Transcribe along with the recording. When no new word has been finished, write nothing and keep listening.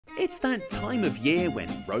It's that time of year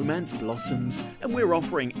when romance blossoms, and we're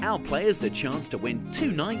offering our players the chance to win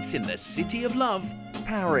 2 nights in the City of Love,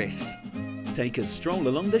 Paris. Take a stroll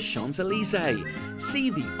along the Champs-Élysées, see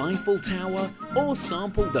the Eiffel Tower, or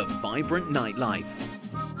sample the vibrant nightlife.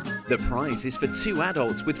 The prize is for 2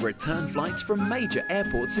 adults with return flights from major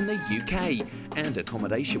airports in the UK and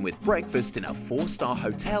accommodation with breakfast in a 4-star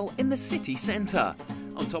hotel in the city centre.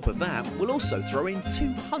 On top of that, we'll also throw in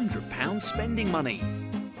 £200 spending money.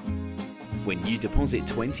 When you deposit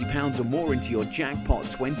 £20 or more into your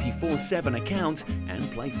Jackpot247 account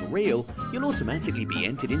and play for real, you'll automatically be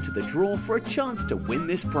entered into the draw for a chance to win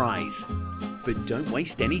this prize. But don't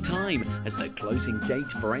waste any time, as the closing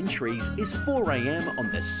date for entries is 4 AM on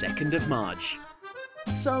the 2nd of March.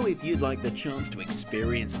 So if you'd like the chance to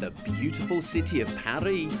experience the beautiful city of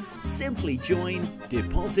Paris, simply join,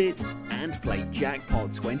 deposit and play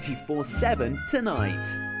Jackpot247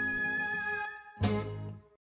 tonight.